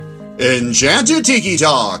Enchanted Tiki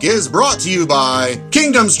Talk is brought to you by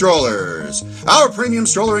Kingdom Strollers. Our premium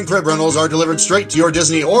stroller and crib rentals are delivered straight to your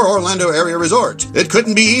Disney or Orlando area resort. It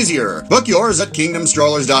couldn't be easier. Book yours at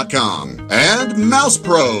kingdomstrollers.com. And Mouse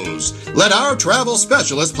Pros. Let our travel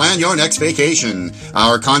specialist plan your next vacation.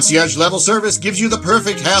 Our concierge level service gives you the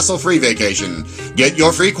perfect hassle-free vacation. Get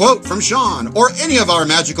your free quote from Sean or any of our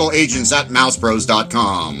magical agents at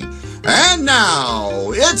mousepros.com. And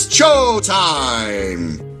now, it's show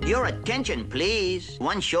time! Your attention, please.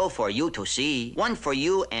 One show for you to see. One for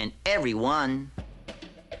you and everyone.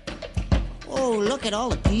 Oh, look at all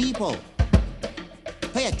the people.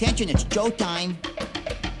 Pay attention, it's showtime.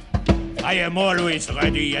 I am always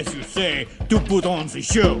ready, as you say, to put on the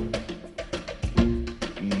show.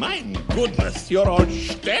 My goodness, you're all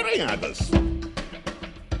staring at us.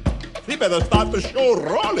 We better start the show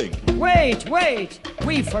rolling. Wait!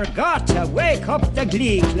 We forgot to wake up the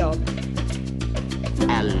Glee Club.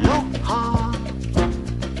 Aloha.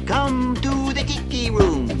 Come to the Tiki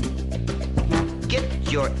Room.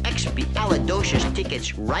 Get your Expialidocious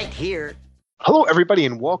tickets right here. Hello, everybody,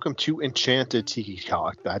 and welcome to Enchanted Tiki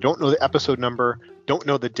Talk. I don't know the episode number, don't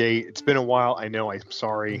know the date. It's been a while. I know, I'm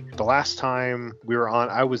sorry. The last time we were on,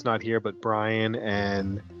 I was not here, but Brian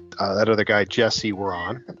and that other guy, Jesse, were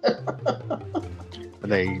on.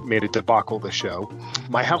 And they made a debacle of the show.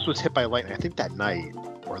 My house was hit by lightning, I think that night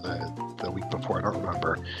or the week before, I don't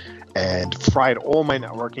remember, and fried all my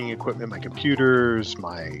networking equipment, my computers,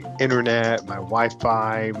 my internet, my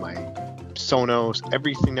Wi-Fi, my Sonos,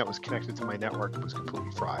 everything that was connected to my network was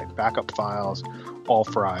completely fried. Backup files, all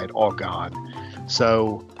fried, all gone.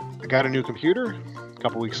 So I got a new computer a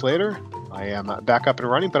couple weeks later. I am back up and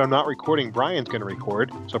running, but I'm not recording. Brian's going to record,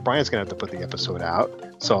 so Brian's going to have to put the episode out.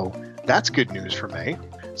 So that's good news for me.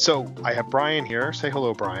 So I have Brian here. Say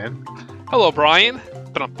hello, Brian. Hello, Brian.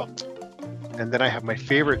 And then I have my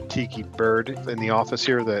favorite tiki bird in the office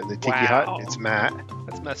here, the tiki hut. It's Matt.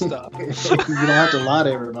 That's messed up. You don't have to lie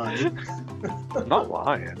to everybody. I'm not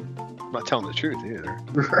lying. I'm not telling the truth either.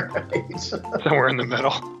 Right. Somewhere in the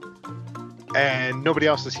middle. And nobody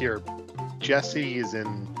else is here. Jesse is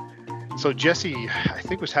in. So Jesse, I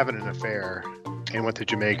think, was having an affair and went to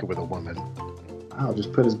Jamaica with a woman. Wow,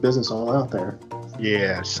 just put his business all out there.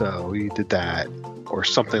 Yeah, so he did that. Or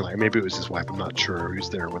something like, maybe it was his wife, I'm not sure. He was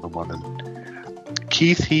there with a woman.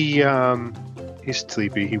 Keith, he's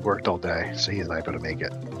sleepy. He worked all day, so he's not able to make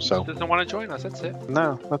it. So doesn't want to join us. That's it.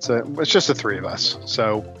 No, that's it. It's just the three of us.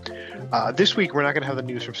 So this week we're not going to have the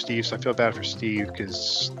news from Steve, so I feel bad for Steve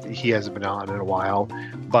because he hasn't been on in a while.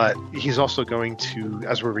 But he's also going to,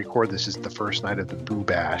 as we record this, is the first night of the Boo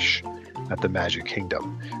Bash at the Magic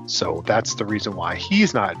Kingdom. So that's the reason why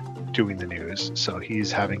he's not doing the news. So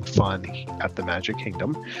he's having fun at the Magic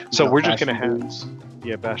Kingdom. So we're just going to have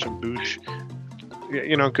Bash and Boosh.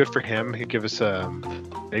 You know, good for him. He'll give us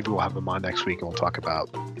maybe we'll have him on next week and we'll talk about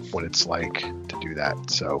what it's like to do that.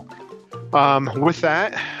 So with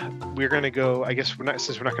that, we're going to go, I guess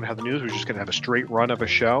since we're not going to have the news, we're just going to have a straight run of a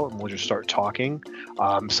show and we'll just start talking.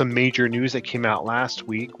 Some major news that came out last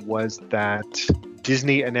week was that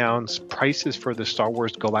Disney announced prices for the Star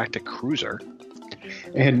Wars Galactic Cruiser.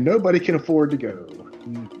 And nobody can afford to go.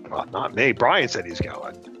 Well, not me. Brian said he's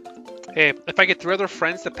going. Hey, if I get 3 other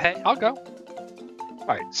friends to pay, I'll go. All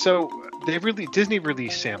right, so Disney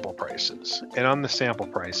released sample prices, and on the sample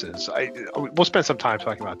prices, we'll spend some time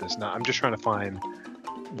talking about this. Now, I'm just trying to find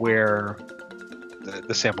where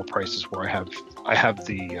the sample prices were. I have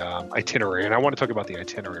the itinerary, and I want to talk about the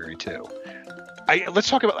itinerary too. Let's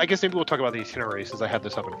talk about. I guess maybe we'll talk about the itinerary since I have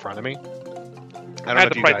this up in front of me. I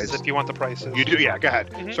have the prices if you want the prices. You do? Yeah, go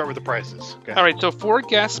ahead. Mm-hmm. Start with the prices. All right, so 4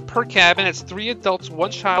 guests per cabin. It's 3 adults,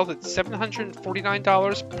 1 child. It's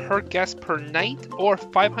 $749 per guest per night, or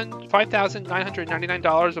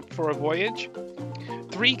 $5,999 for a voyage.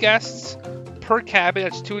 3 guests per cabin.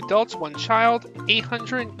 It's 2 adults, 1 child.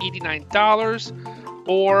 $889,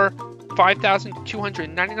 or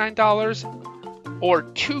 $5,299, or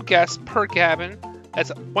 2 guests per cabin.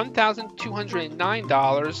 That's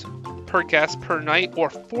 $1,209 per guest per night, or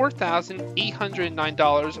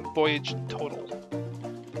 $4,809 voyage total.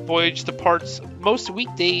 Voyage departs most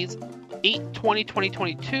weekdays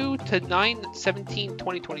 8/20/2022 to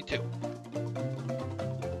 9/17/2022.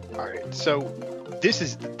 All right, so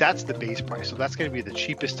that's the base price. So that's going to be the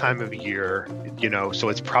cheapest time of year, so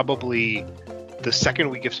it's probably the second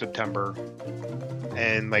week of September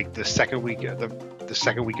and like the second week of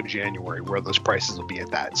January where those prices will be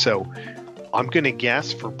at that. So I'm going to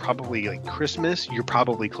guess for probably like Christmas, you're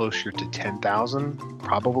probably closer to 10,000,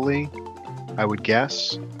 probably. I would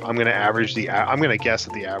guess. I'm going to guess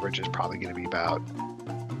that the average is probably going to be about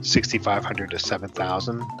 $6,500 to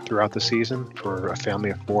 $7,000 throughout the season for a family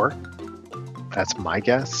of 4. That's my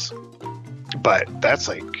guess. But that's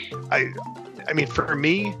like, I mean, for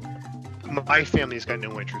me, my family's got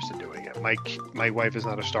no interest in doing it. My wife is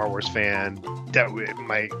not a Star Wars fan.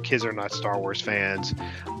 My kids are not Star Wars fans.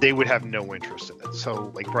 They would have no interest in it.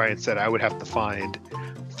 So, like Brian said, I would have to find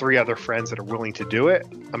 3 other friends that are willing to do it.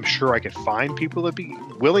 I'm sure I could find people that be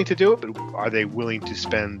willing to do it, but are they willing to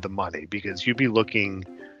spend the money? Because you'd be looking,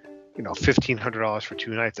 $1,500 for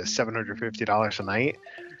 2 nights. That's $750 a night.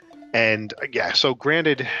 And yeah, so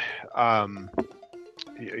granted,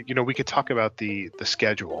 we could talk about the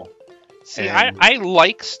schedule. See, I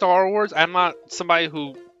like Star Wars. I'm not somebody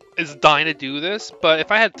who is dying to do this, but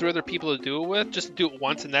if I had 3 other people to do it with, just do it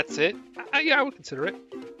once and that's it, I would consider it.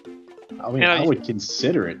 I mean, I would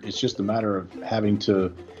consider it. It's just a matter of having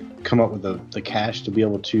to come up with the cash to be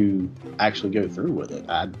able to actually go through with it.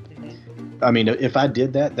 I mean, if I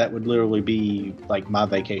did that, that would literally be like my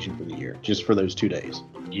vacation for the year, just for those 2 days.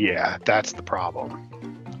 Yeah, that's the problem.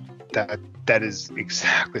 That is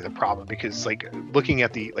exactly the problem, because like looking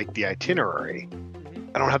at the itinerary,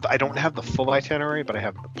 I don't have the full itinerary, but I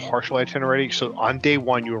have the partial itinerary. So on day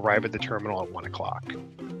 1, you arrive at the terminal at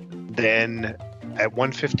 1:00. Then at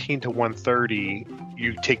 1:15 to 1:30,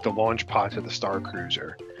 you take the launch pod to the Star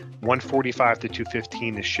Cruiser. 1:45 to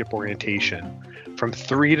 2:15 is ship orientation. From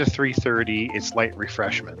 3 to 3:30, it's light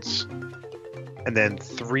refreshments. And then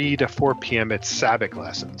 3 to 4 p.m. it's Sabak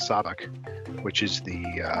lessons, which is the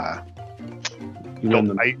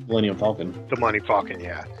Millennium Falcon. The Millennium Falcon,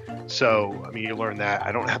 yeah. So, I mean, you learn that.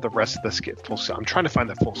 I don't have the rest of the full. I'm trying to find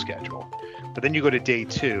the full schedule. But then you go to day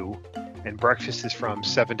 2, and breakfast is from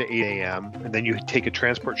 7 to 8 a.m. And then you take a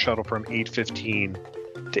transport shuttle from 8:15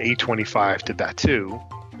 to 8:25 to Batuu.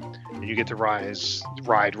 And you get to Rise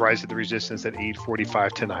of the Resistance at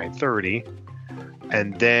 8:45 to 9:30.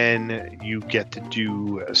 And then you get to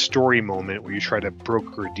do a story moment where you try to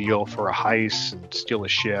broker a deal for a heist and steal a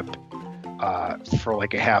ship for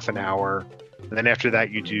like a half an hour. And then after that,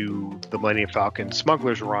 you do the Millennium Falcon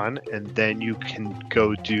Smuggler's Run, and then you can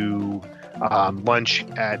go do lunch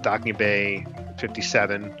at Docking Bay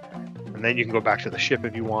 57. And then you can go back to the ship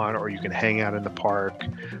if you want, or you can hang out in the park.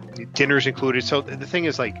 Dinner's included. So the thing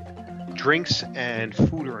is, like, drinks and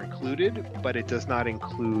food are included, but it does not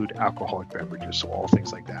include alcoholic beverages. So all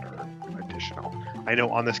things like that are additional. I know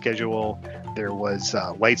on the schedule there was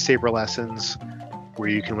lightsaber lessons where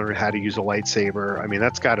you can learn how to use a lightsaber. I mean,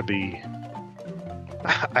 that's got to be...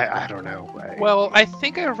 I don't know. Well, I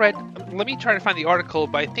think I read... Let me try to find the article,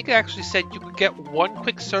 but I think it actually said you could get 1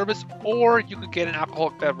 quick service or you could get an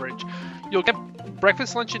alcoholic beverage. You'll get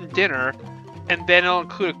breakfast, lunch, and dinner, and then it'll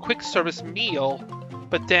include a quick service meal.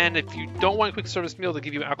 But then if you don't want a quick service meal, they'll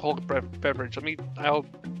give you an alcoholic beverage.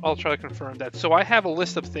 I'll try to confirm that. So I have a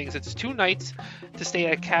list of things. It's 2 nights to stay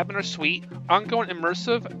at a cabin or suite, ongoing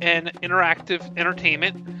immersive and interactive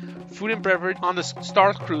entertainment, food and beverage on the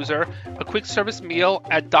Star Cruiser, a quick service meal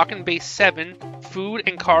at Docking Bay 7, food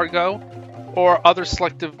and cargo, or other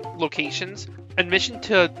selective locations, admission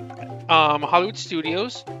to Hollywood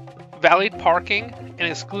Studios, valet parking, and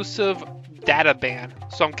exclusive data band.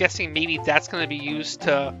 So I'm guessing maybe that's going to be used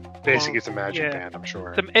to... Basically, it's a magic band, I'm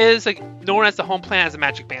sure. It is like known as the home plan as a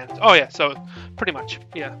magic band. Oh, yeah, so pretty much,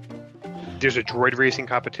 yeah. There's a droid racing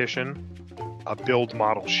competition, a build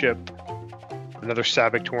model ship, another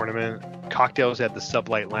Sabak tournament, cocktails at the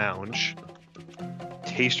Sublight Lounge,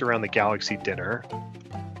 taste around the Galaxy dinner.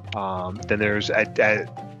 Then there's at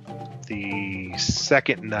the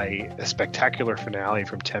second night a spectacular finale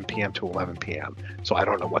from 10 p.m. to 11 p.m. So I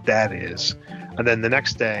don't know what that is. And then the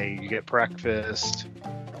next day you get breakfast,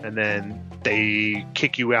 and then they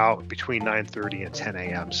kick you out between 9:30 and 10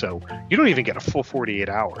 a.m. So you don't even get a full 48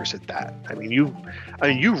 hours at that. I mean, you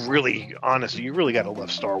really, honestly, you really got to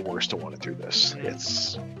love Star Wars to want to do this.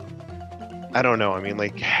 It's, I don't know. I mean,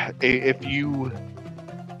 like, if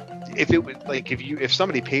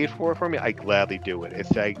somebody paid for it for me, I'd gladly do it.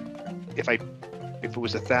 If it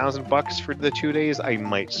was $1,000 for the 2 days, I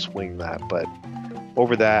might swing that. But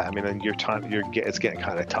over that, I mean, then it's getting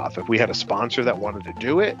kind of tough. If we had a sponsor that wanted to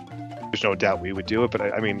do it, there's no doubt we would do it. But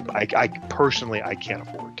I personally, I can't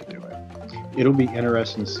afford to do it. It'll be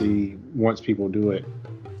interesting to see once people do it.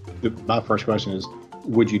 My first question is,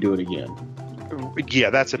 would you do it again? Yeah,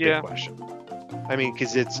 that's a big question. I mean,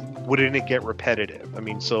 because wouldn't it get repetitive? I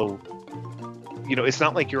mean, so, it's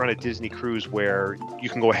not like you're on a Disney cruise where you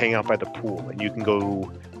can go hang out by the pool and you can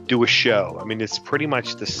go do a show. I mean, it's pretty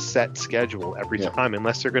much the set schedule every time,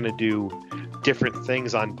 unless they're going to do different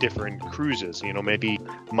things on different cruises. Maybe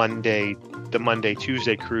Monday the Monday,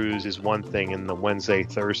 Tuesday cruise is one thing and the Wednesday,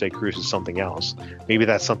 Thursday cruise is something else. Maybe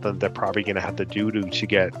that's something they're probably going to have to do to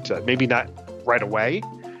get, maybe not right away,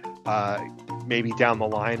 maybe down the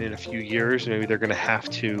line in a few years, maybe they're going to have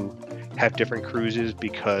different cruises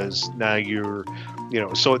because now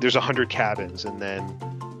so there's 100 cabins and then,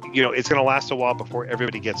 it's going to last a while before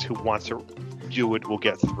everybody who wants to do it will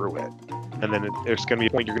get through it. And then there's going to be a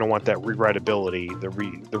point you're going to want that rewritability, the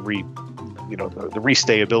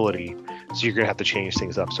restayability. So you're going to have to change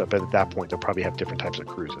things up. So I bet at that point they'll probably have different types of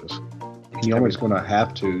cruises. You're always going to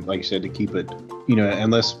have to, like you said, to keep it,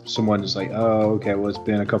 unless someone is like, oh, okay, well, it's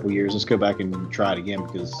been a couple years, let's go back and try it again.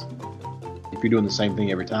 Because if you're doing the same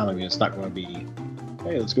thing every time, it's not going to be,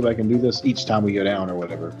 hey, let's go back and do this each time we go down or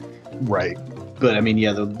whatever. Right. But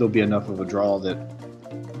there'll be enough of a draw that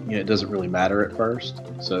it doesn't really matter at first.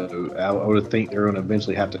 So I would think they're going to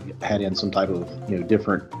eventually have to add in some type of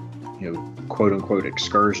different quote unquote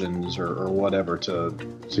excursions or whatever to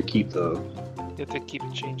keep the. You have to keep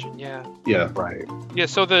it changing. Yeah. Yeah. Right. Yeah.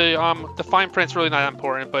 So the fine print's really not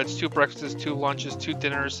important, but it's 2 breakfasts, 2 lunches, 2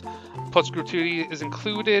 dinners, plus gratuity is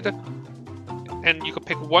included, and you could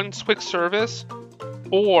pick 1 quick service,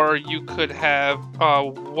 or you could have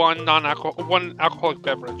one alcoholic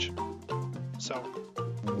beverage. So.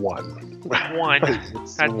 One. That's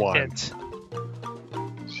it.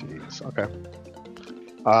 Jeez. Okay.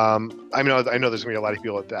 I know there's gonna be a lot of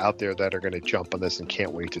people out there that are gonna jump on this and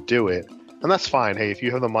can't wait to do it, and that's fine. Hey, if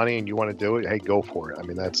you have the money and you want to do it, hey, go for it. I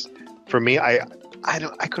mean, that's for me. I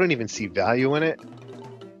couldn't even see value in it.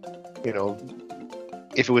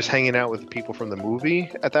 If it was hanging out with people from the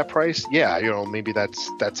movie at that price, yeah, maybe that's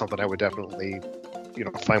something I would definitely,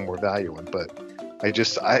 find more value in. But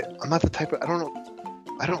I'm not the type of,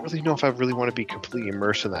 I don't really know if I really want to be completely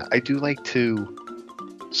immersed in that. I do like to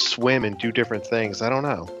swim and do different things. I don't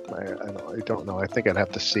know. I don't know. I think I'd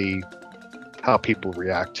have to see how people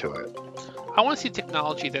react to it. I want to see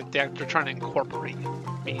technology that they're trying to incorporate.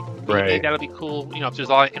 Maybe that'll be cool. If there's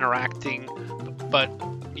a lot of interacting. But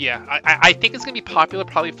yeah, I think it's gonna be popular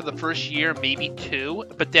probably for the first year, maybe 2.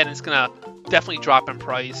 But then it's gonna definitely drop in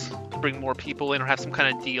price, bring more people in, or have some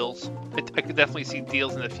kind of deals. I could definitely see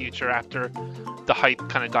deals in the future after the hype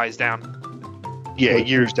kind of dies down. Yeah,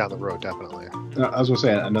 years down the road, definitely. I was going to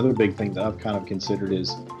say, another big thing that I've kind of considered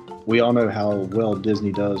is we all know how well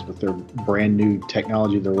Disney does with their brand new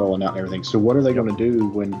technology they're rolling out and everything. So what are they going to do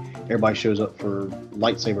when everybody shows up for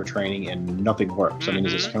lightsaber training and nothing works? I mean,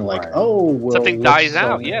 is it kind of like, oh, well, something dies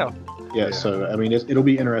out, yeah. Yeah, so, I mean, it'll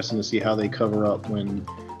be interesting to see how they cover up when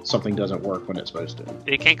something doesn't work when it's supposed to.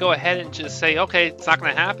 They can't go ahead and just say, okay, it's not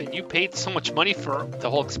going to happen. You paid so much money for the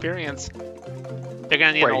whole experience. They're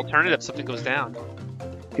going to need an alternative if something goes down.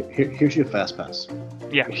 Here's your fast pass.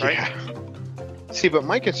 Yeah, right. Yeah. See, but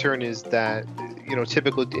my concern is that, in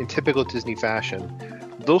typical Disney fashion,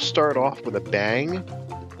 they'll start off with a bang,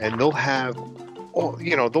 and they'll have,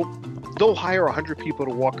 they'll hire 100 people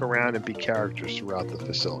to walk around and be characters throughout the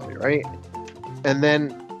facility, right? And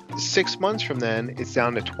then 6 months from then, it's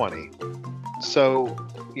down to 20. So,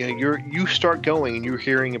 you start going and you're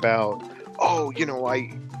hearing about, I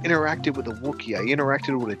interacted with a Wookiee, I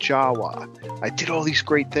interacted with a Jawa, I did all these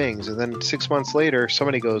great things, and then 6 months later,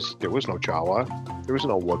 somebody goes, there was no Jawa, there was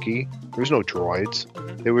no Wookiee, there was no droids,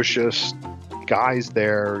 there was just guys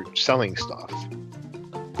there selling stuff.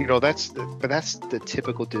 That's the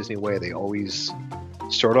typical Disney way. They always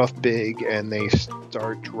start off big and they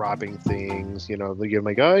start dropping things. They get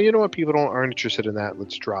like, oh, you know what, people aren't interested in that.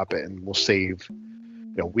 Let's drop it, and we'll save.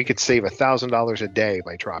 We could save $1,000 a day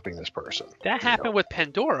by dropping this person. That happened with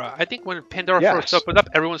Pandora. I think when Pandora first opened up,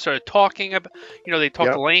 everyone started talking about, they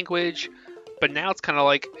talked the language, but now it's kind of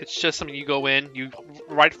like it's just something you go in, you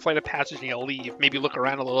write a flight of passage, and you leave. Maybe look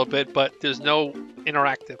around a little bit, but there's no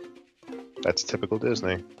interactive. That's typical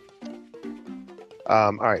Disney.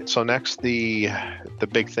 All right. So next, the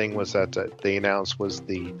big thing was that they announced was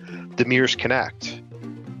the Mears Connect,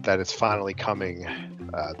 that it's finally coming.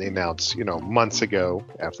 They announced, months ago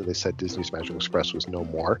after they said Disney's Magical Express was no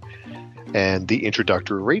more, and the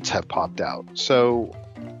introductory rates have popped out. So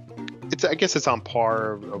I guess it's on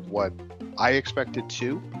par of what I expected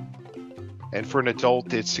too. And for an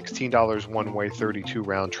adult, it's $16 one way, $32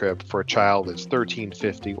 round trip. For a child, it's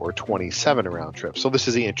 $13.50 or $27 a round trip. So this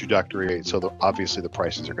is the introductory rate. So obviously the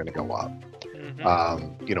prices are going to go up.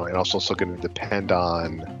 Mm-hmm. And also going to depend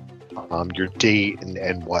on your date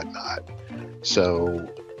and whatnot. So,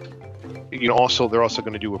 also they're also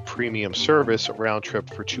going to do a premium service round trip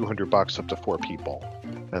for $200 up to 4 people,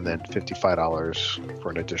 and then $55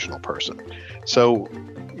 for an additional person. So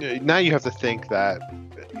now you have to think that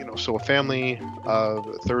so a family of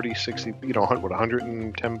 30, 60, you know, what,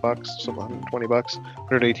 110 bucks, so 120 bucks,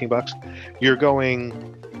 118 bucks. You're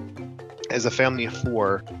going as a family of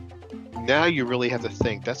 4. Now you really have to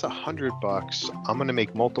think, that's $100. I'm going to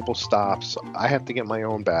make multiple stops. I have to get my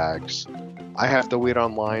own bags. I have to wait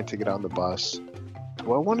online to get on the bus.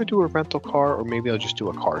 Do I want to do a rental car, or maybe I'll just do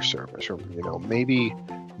a car service? Or, you know, maybe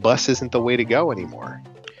bus isn't the way to go anymore.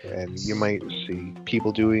 And you might see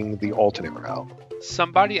people doing the alternate route.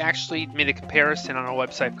 Somebody actually made a comparison on our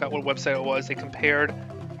website. I forgot what website it was. They compared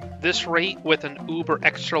this rate with an Uber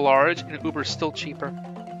extra large, and Uber's still cheaper.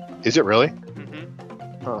 Is it really?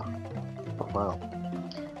 Mm-hmm. Huh. Oh, wow.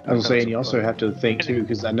 I was saying, you also have to think too,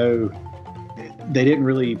 because I know they didn't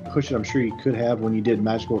really push it. I'm sure you could have when you did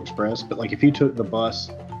Magical Express, but like if you took the bus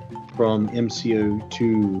from MCO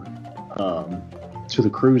to the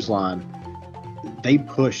cruise line, they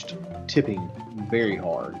pushed tipping very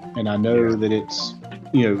hard. And I know that it's,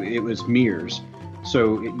 you know, it was Mears.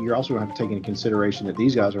 So you're also going to have to take into consideration that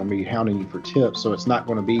these guys are going to be hounding you for tips. So it's not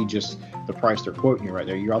going to be just the price they're quoting you right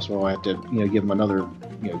there. You're also going to have to, you know, give them another,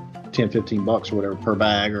 you know, 10, 15 bucks or whatever per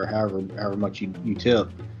bag, or however much you tip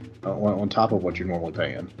on top of what you're normally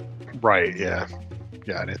paying. Right. Yeah.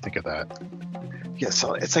 Yeah. I didn't think of that. Yeah.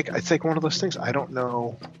 So it's like one of those things. I don't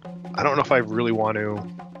know if I really want to.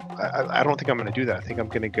 I don't think I'm going to do that. I think I'm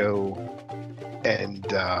going to go and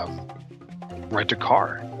rent a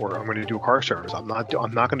car, or I'm going to do a car service. I'm not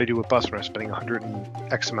going to do a bus when I'm spending $100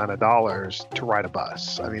 and X amount of dollars to ride a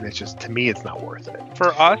bus. I mean, it's just, to me, it's not worth it.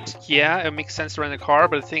 For us, yeah, it makes sense to rent a car.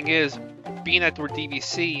 But the thing is, being that we're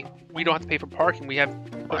DVC, we don't have to pay for parking. We have,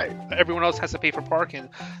 right. Everyone else has to pay for parking.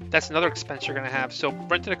 That's another expense you're going to have. So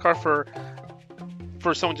renting a car for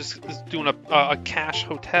someone just doing a cash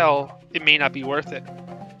hotel, it may not be worth it.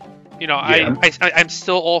 You know, yeah. I'm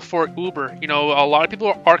still all for Uber. You know, a lot of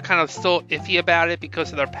people are kind of still iffy about it because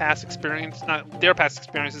of their past experience, not their past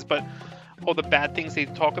experiences, but all the bad things they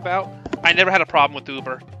talk about. I never had a problem with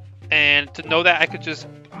Uber. And to know that I could just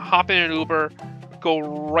hop in an Uber, go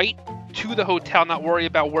right to the hotel, not worry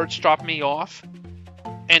about where it's dropping me off,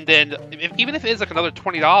 and then even if it is like another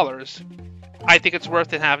 $20, I think it's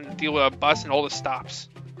worth it having to deal with a bus and all the stops.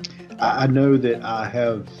 I know that I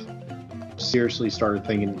have seriously started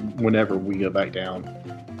thinking, whenever we go back down,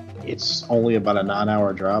 it's only about a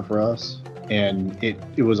 9-hour drive for us, and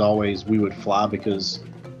it was always, we would fly because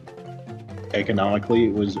economically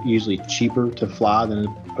it was usually cheaper to fly than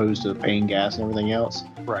opposed to paying gas and everything else.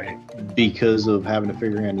 Right. Because of having to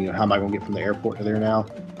figure out, you know, how am I going to get from the airport to there now?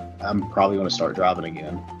 I'm probably going to start driving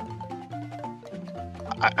again.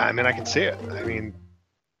 I mean, I can see it. I mean,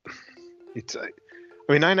 it's.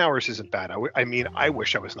 I mean, 9 hours isn't bad. I mean, I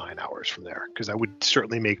wish I was 9 hours from there, because I would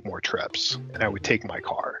certainly make more trips, and I would take my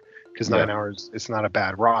car, because 9 hours, it's not a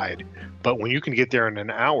bad ride. But when you can get there in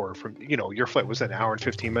an hour from, you know, your flight was an hour and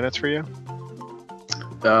 15 minutes for you?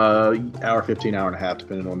 Hour 15, hour and a half,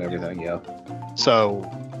 depending on everything. Yeah. So,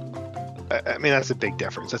 I mean, that's a big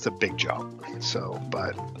difference. That's a big jump. So,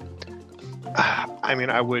 but I mean,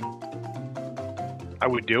 I would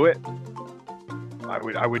do it.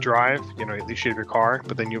 I would drive, you know, at least you have your car,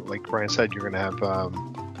 but then you, like Brian said, you're going to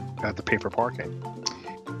have to pay for parking.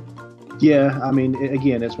 Yeah, I mean,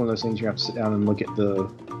 again, it's one of those things you have to sit down and look at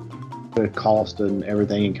the cost and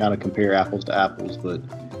everything and kind of compare apples to apples. But,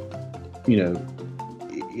 you know,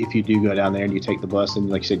 if you do go down there and you take the bus, and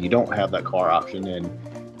like you said, you don't have that car option, and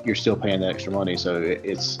you're still paying the extra money. So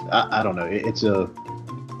it's, I don't know,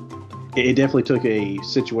 it definitely took a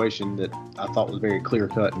situation that I thought was very clear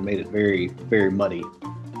cut and made it very, very muddy.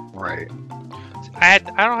 Right. I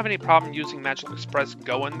don't have any problem using Magical Express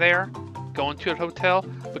going to a hotel,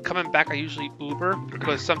 but coming back I usually Uber,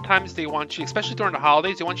 because sometimes they want you, especially during the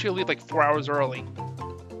holidays, they want you to leave like 4 hours early.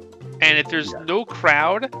 And if there's no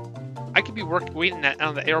crowd, I could be waiting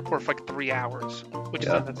on the airport for like 3 hours, which is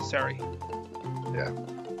unnecessary. Yeah.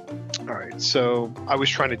 All right, so I was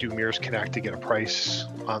trying to do Mears Connect to get a price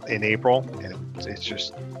in April, and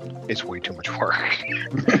it's way too much work.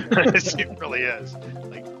 It really is.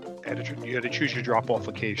 Like, you had to choose your drop-off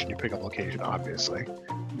location, your pickup location, obviously,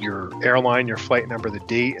 your airline, your flight number, the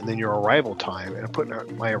date, and then your arrival time. And I'm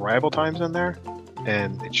putting my arrival times in there,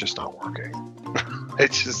 and it's just not working.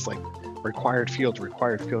 It's just like required field.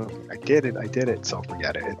 I did it, so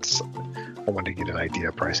forget it. I wanted to get an idea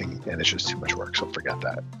of pricing, and it's just too much work, so forget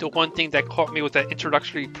that. The one thing that caught me was that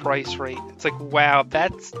introductory price rate. It's like, wow,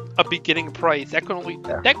 that's a beginning price. That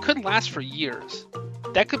could last for years.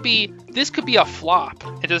 This could be a flop.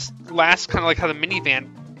 It just lasts kind of like how the minivan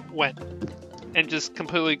went and just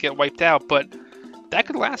completely get wiped out. But that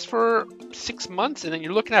could last for 6 months, and then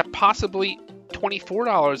you're looking at possibly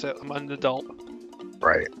 $24 an adult.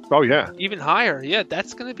 Right. Oh yeah. Even higher. Yeah,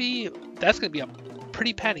 that's gonna be a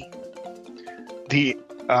pretty penny. The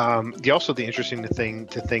also the interesting thing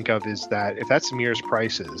to think of is that if that's Mirror's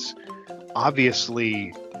prices,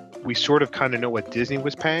 obviously we sort of kind of know what Disney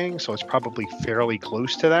was paying, so it's probably fairly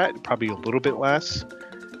close to that, probably a little bit less.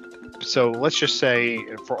 So let's just say,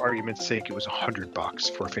 for argument's sake, it was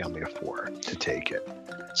 $100 for a family of 4 to take it.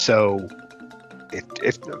 So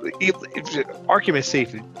if argument's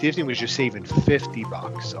sake, if Disney was just saving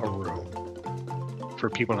 $50 a room for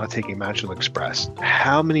people not taking Magical Express,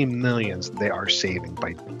 how many millions they are saving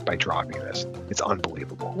by dropping this? It's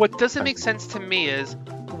unbelievable. What doesn't make sense to me is,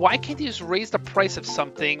 why can't they just raise the price of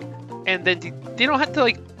something and then they don't have to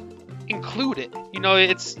like include it? You know,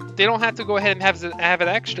 they don't have to go ahead and have it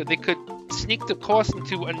extra. They could sneak the cost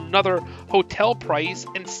into another hotel price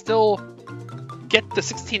and still get the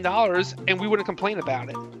 $16, and we wouldn't complain about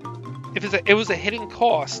it. If it was a hidden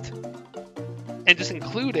cost and just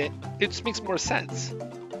include it, it just makes more sense.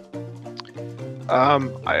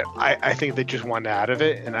 I think they just wanted out of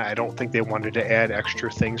it, and I don't think they wanted to add extra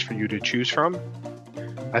things for you to choose from.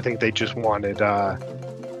 I think they just wanted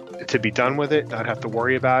to be done with it, not have to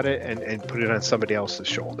worry about it, and put it on somebody else's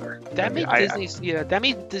shoulder. That made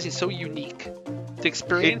Disney so unique. The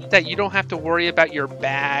experience that you don't have to worry about your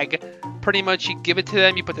bag. Pretty much, you give it to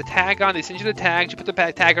them, you put the tag on, they send you the tags, you put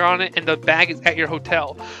the tag on it, and the bag is at your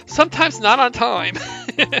hotel. Sometimes not on time.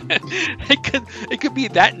 It could be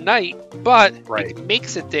that night, but it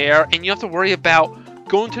makes it there, and you don't have to worry about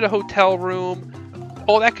going to the hotel room,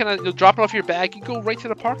 all that kind of, dropping off your bag. You go right to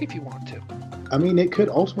the park if you want to. I mean, it could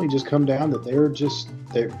ultimately just come down that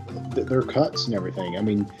they're cuts and everything. I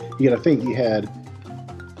mean, you got to think, you had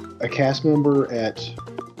a cast member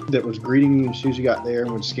that was greeting you as soon as you got there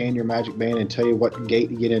and would scan your magic band and tell you what gate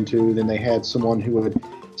to get into. Then they had someone who would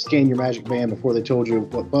scan your magic band before they told you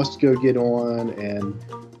what bus to go get on, and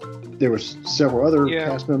there was several other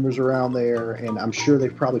cast members around there, and I'm sure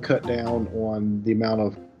they've probably cut down on the amount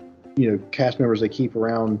of cast members they keep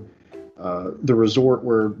around the resort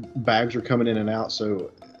where bags are coming in and out.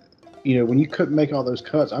 So when you couldn't make all those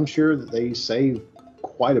cuts, I'm sure that they save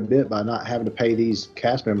quite a bit by not having to pay these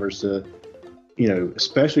cast members to,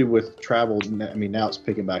 especially with travel. I mean, now it's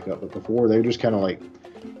picking back up, but before they were just kind of like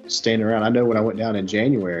standing around. I know when I went down in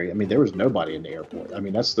January, I mean, there was nobody in the airport. I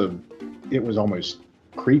mean, it was almost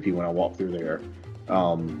creepy when I walked through there.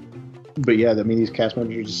 But yeah, I mean, these cast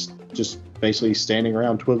members are just basically standing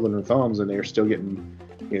around twiddling their thumbs, and they're still getting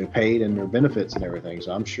paid and their benefits and everything.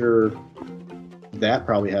 So I'm sure that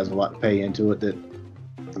probably has a lot to pay into it that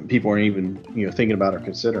people aren't even thinking about or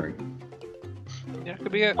considering. Yeah,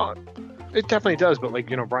 could be it. It definitely does, but like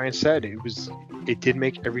Brian said, it did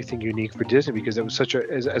make everything unique for Disney because it was such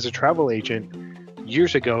as a travel agent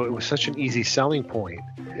years ago, it was such an easy selling point.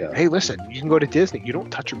 Yeah. Hey, listen, you can go to Disney, you don't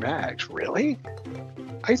touch your bags. Really?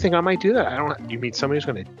 I think I might do that. You mean somebody's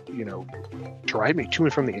going to drive me to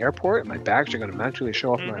and from the airport, and my bags are going to magically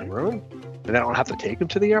show up in my room, and I don't have to take them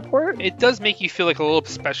to the airport? It does make you feel like a little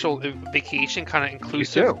special vacation, kind of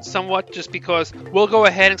inclusive somewhat, just because we'll go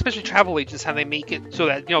ahead, and especially travel agents, how they make it so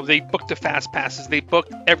that they book the fast passes, they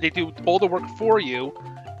do all the work for you,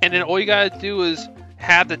 and then all you got to do is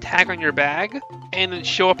have the tag on your bag and then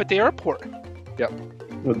show up at the airport. Yep.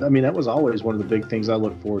 Well, I mean, that was always one of the big things I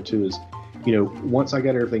look forward to is, once I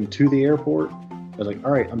got everything to the airport, I was like,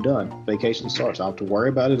 all right, I'm done. Vacation starts. I don't have to worry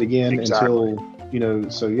about it again until,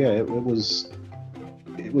 so yeah, it was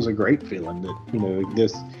a great feeling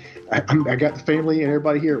that, I got the family and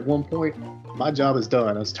everybody here at one point. My job is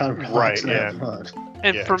done. It's time to relax and have fun.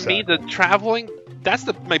 And for me, the traveling, that's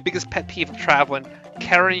my biggest pet peeve of traveling,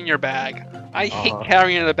 carrying your bag. I hate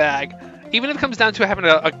carrying a bag. Even if it comes down to having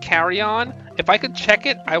a carry-on, if I could check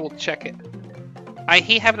it, I will check it. I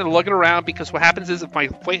hate having to lug it around because what happens is if my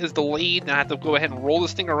flight is delayed and I have to go ahead and roll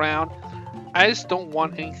this thing around, I just don't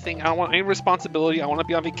want anything. I don't want any responsibility. I want to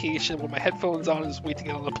be on vacation with my headphones on and just wait to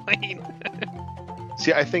get on the plane.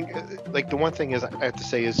 See, I think like the one thing is I have to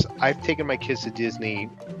say is I've taken my kids to Disney,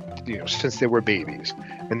 since they were babies.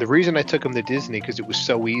 And the reason I took them to Disney because it was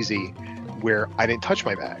so easy where I didn't touch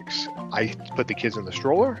my bags. I put the kids in the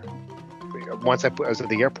stroller. Once I was at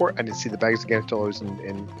the airport, I didn't see the bags again until I was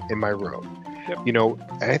in my room. Yep.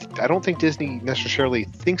 I don't think Disney necessarily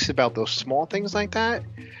thinks about those small things like that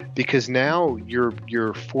because now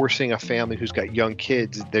you're forcing a family who's got young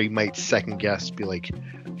kids. They might second guess, be like,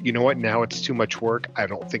 you know what? Now it's too much work. I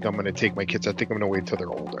don't think I'm going to take my kids. I think I'm going to wait till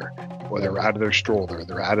they're older, or they're out of their stroller,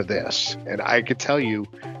 they're out of this. And I could tell you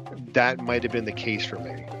that might have been the case for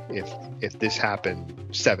me. If this happened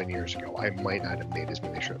 7 years ago, I might not have made as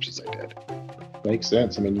many trips as I did. Makes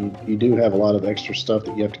sense. I mean, you do have a lot of extra stuff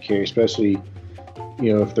that you have to carry, especially,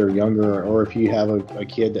 if they're younger, or if you have a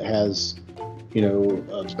kid that has,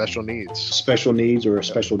 special needs or a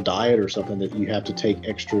special diet or something, that you have to take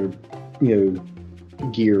extra,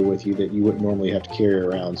 gear with you that you wouldn't normally have to carry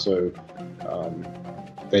around. So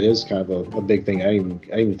that is kind of a big thing. I didn't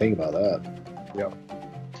even think about that.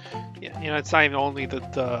 Yeah, it's not even only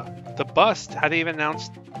the bust. Have they even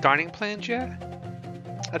announced dining plans yet?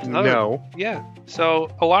 That's another. No. Yeah. So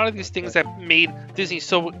a lot of these things that made Disney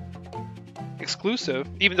so exclusive,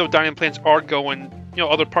 even though dining plans are going,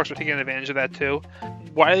 other parks are taking advantage of that too.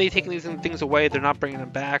 Why are they taking these things away? They're not bringing them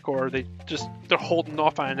back, or they're holding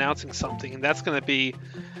off on announcing something, and that's going to be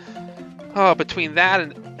between that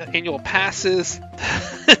and annual passes,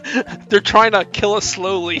 they're trying to kill us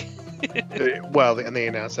slowly. Well, and they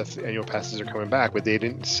announced that the annual passes are coming back, but they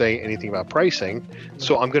didn't say anything about pricing.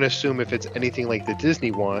 So I'm going to assume if it's anything like the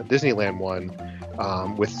Disneyland one,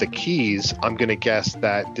 with the keys, I'm going to guess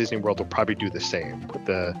that Disney World will probably do the same.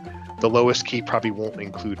 The lowest key probably won't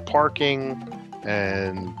include parking,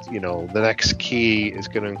 and the next key is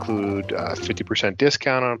going to include 50%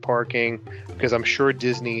 discount on parking, because I'm sure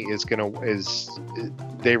Disney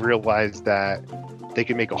they realize that they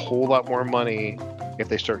can make a whole lot more money if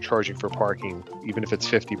they start charging for parking, even if it's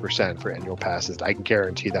 50% for annual passes. I can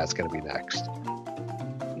guarantee that's going to be next.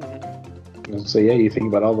 So yeah, you think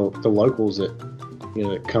about all the locals that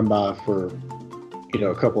that come by for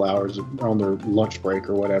a couple hours on their lunch break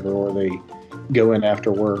or whatever, or they go in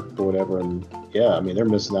after work or whatever, and they're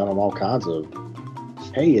missing out on all kinds of.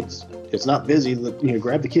 Hey, it's not busy.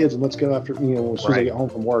 Grab the kids and let's go after as soon as they get home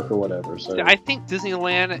from work or whatever. So I think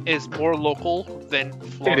Disneyland is more local than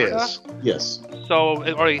Florida. It is. Yes. So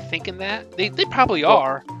are they thinking that? They probably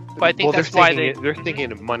are, but I think that's why they're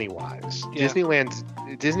thinking it money wise. Yeah.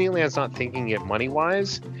 Disneyland's not thinking it money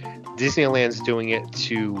wise. Disneyland's doing it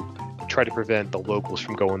to try to prevent the locals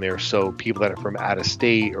from going there, so people that are from out of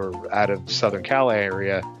state or out of Southern Cal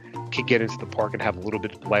area can get into the park and have a little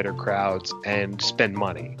bit lighter crowds and spend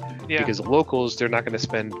money. Yeah. Because the locals, they're not going to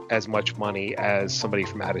spend as much money as somebody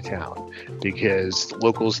from out of town, because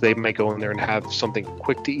locals, they might go in there and have something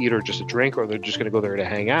quick to eat or just a drink, or they're just going to go there to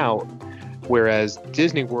hang out. Whereas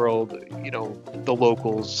Disney World, the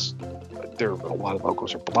locals, a lot of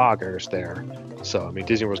locals are bloggers there. So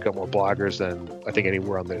Disney World's got more bloggers than I think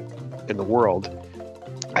anywhere in the world.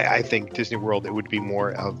 I think Disney World, it would be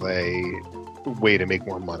more of a way to make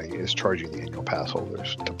more money is charging the annual pass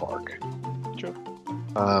holders to park. Sure.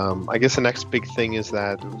 I guess the next big thing is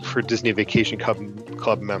that for Disney Vacation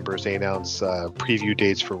Club members, they announce preview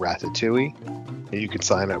dates for Ratatouille, and you can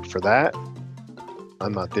sign up for that.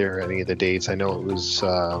 I'm not there any of the dates. I know it was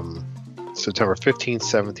September 15th,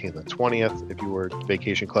 17th, and 20th. If you were a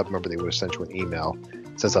Vacation Club member, they would have sent you an email.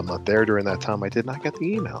 Since I'm not there during that time, I did not get the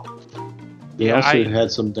email. They also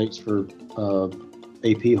had some dates for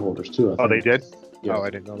AP holders too. I think. Oh, they did? Yeah. Oh, I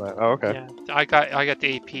didn't know that. Oh, okay. Yeah, I got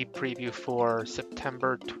the AP preview for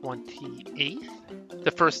September 28th.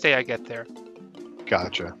 The first day I get there.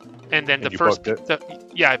 Gotcha. And then I booked it?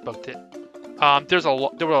 I booked it.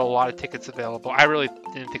 There were a lot of tickets available. I really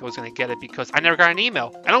didn't think I was going to get it because I never got an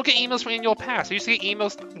email. I don't get emails from Annual Pass. I used to get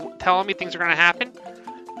emails telling me things are going to happen.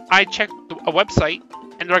 I checked a website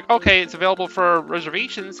and they're like, okay, it's available for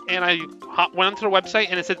reservations. And I went onto the website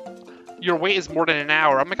and it said, your wait is more than an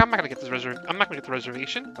hour. I'm like, I'm not gonna get the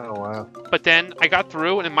reservation. Oh wow! But then I got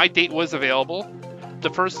through, and my date was available.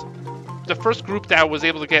 The first group that was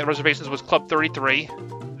able to get reservations was Club 33.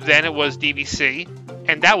 Then it was DVC,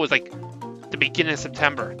 and that was like the beginning of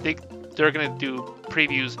September. They're gonna do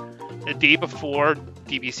previews the day before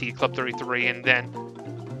DVC Club 33, and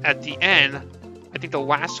then at the end, I think the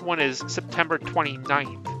last one is September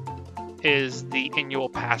 29th is the annual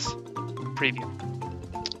pass preview.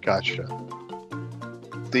 Gotcha.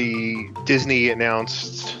 The Disney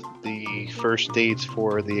announced the first dates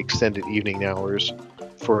for the extended evening hours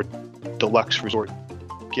for deluxe resort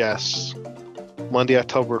guests. Monday,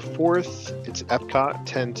 October 4th, it's Epcot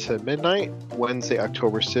 10 to midnight. Wednesday,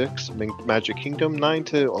 October 6th, Magic Kingdom 9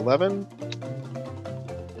 to 11.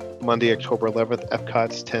 Monday, October 11th,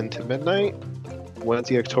 Epcot's 10 to midnight.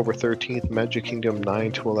 Wednesday, October 13th, Magic Kingdom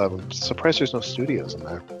 9 to 11. Surprised there's no studios in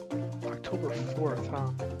there. October 4th, huh?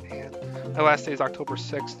 Man. My last day is October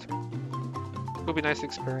 6th. It would be nice to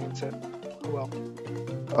experience it. Oh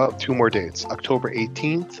well. 2 more dates. October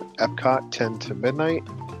 18th, Epcot 10 to midnight.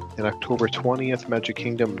 And October 20th, Magic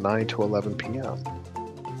Kingdom 9 to 11 p.m.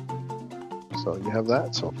 So you have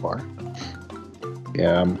that so far.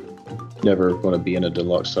 Yeah, I'm never going to be in a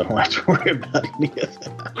deluxe, so I don't have to worry about any of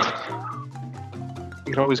that.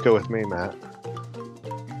 You can always go with me, Matt.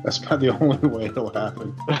 That's probably the only way it'll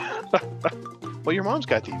happen. Well, your mom's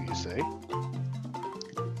got DVC.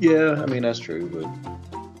 Yeah, I mean that's true, but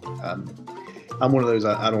I'm one of those.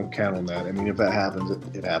 I don't count on that. I mean, if that happens,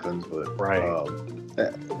 it happens. But right,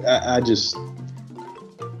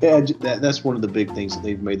 that's one of the big things that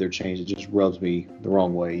they've made their change. It just rubs me the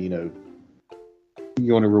wrong way. You know,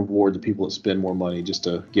 you want to reward the people that spend more money just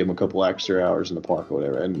to give them a couple extra hours in the park or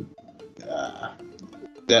whatever, and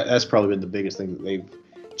that's probably been the biggest thing that they've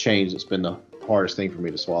changed. It's been the hardest thing for me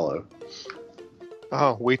to swallow.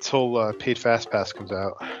 Oh, wait till paid Fast Pass comes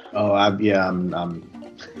out. Oh, I'm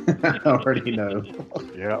I already know.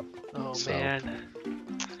 Yeah. Oh man.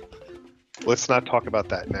 Let's not talk about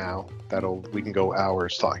that now. We can go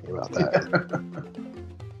hours talking about that.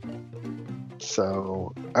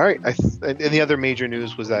 So, all right. And the other major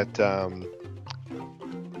news was that that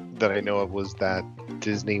I know of was that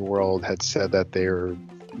Disney World had said that they're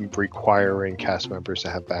requiring cast members to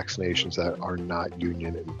have vaccinations that are not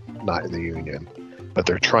union and not in the union, but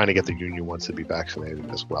they're trying to get the union ones to be vaccinated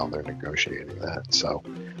as well. They're negotiating that. So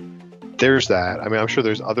there's that. I mean, I'm sure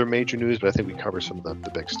there's other major news, but I think we covered some of the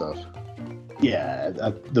big stuff. Yeah,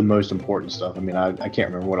 the most important stuff. I mean, I can't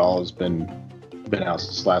remember what all has been out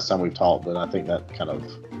since last time we've talked, but I think that kind of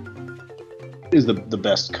is the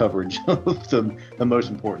best coverage of the most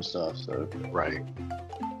important stuff. So right.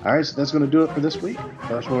 All right, so that's going to do it for this week.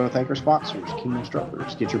 First, we want to thank our sponsors, Kingdom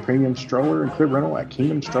Strollers. Get your premium stroller and crib rental at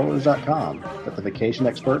kingdomstrollers.com. Let the vacation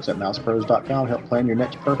experts at mousepros.com help plan your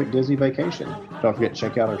next perfect Disney vacation. Don't forget to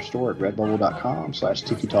check out our store at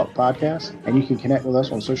redbubble.com/Tiki Talk Podcast. And you can connect with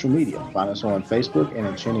us on social media. Find us on Facebook and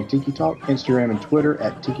Enchanted Tiki Talk, Instagram and Twitter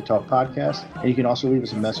at Tiki Talk Podcast. And you can also leave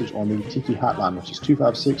us a message on the Tiki Hotline, which is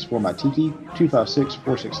 256-4MY-TIKI,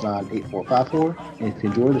 256-469-8454. And if you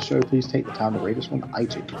enjoy the show, please take the time to rate us on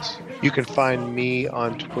iTunes. You can find me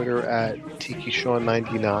on Twitter at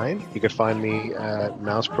TikiSean99. You can find me at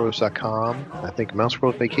mousepros.com. I think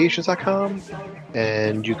mouseprosvacations.com.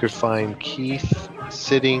 And you could find Keith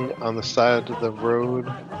sitting on the side of the road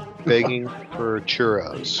begging for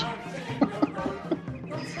churros.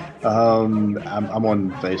 I'm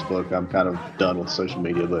on Facebook. I'm kind of done with social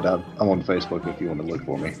media, but I'm on Facebook if you want to look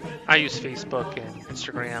for me. I use Facebook and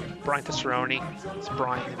Instagram. Brian Tesseroni. It's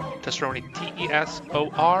Brian Tesseroni,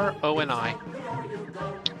 Tessoroni.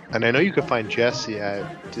 And I know you can find Jesse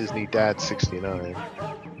at Disney Dad 69.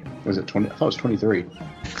 Was it 20? I thought it was 23.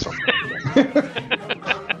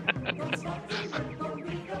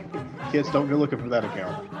 Kids, don't go looking for that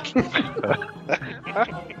account.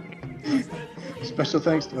 Special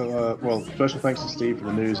thanks to Steve for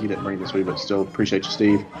the news. He didn't bring this week, but still appreciate you,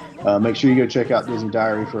 Steve. Make sure you go check out Disney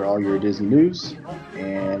Diary for all your Disney news.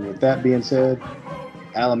 And with that being said,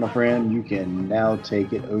 Alan, my friend, you can now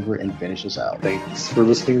take it over and finish us out. Thanks for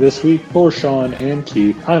listening this week. For Sean and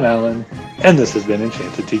Keith, I'm Alan, and this has been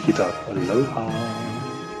Enchanted Tiki Talk. Aloha.